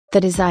The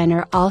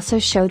designer also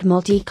showed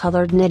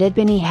multicolored knitted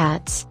beanie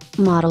hats,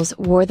 models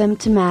wore them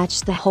to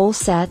match the whole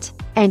set,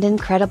 and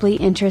incredibly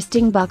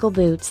interesting buckle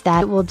boots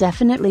that will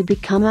definitely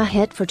become a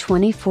hit for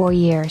 24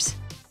 years.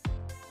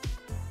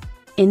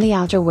 In the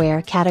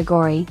outerwear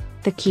category,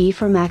 the key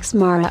for Max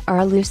Mara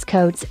are loose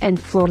coats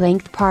and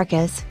floor-length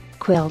parkas,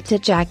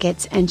 quilted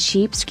jackets and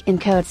sheepskin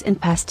coats in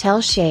pastel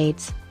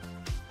shades.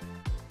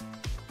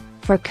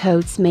 Fur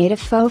coats made of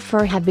faux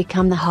fur have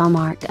become the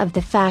hallmark of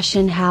the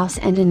fashion house,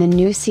 and in the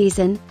new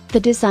season, the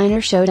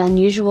designer showed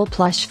unusual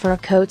plush fur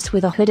coats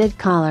with a hooded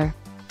collar.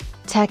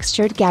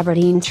 Textured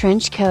gabardine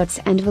trench coats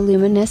and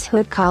voluminous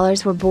hood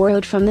collars were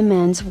borrowed from the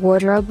men's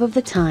wardrobe of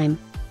the time.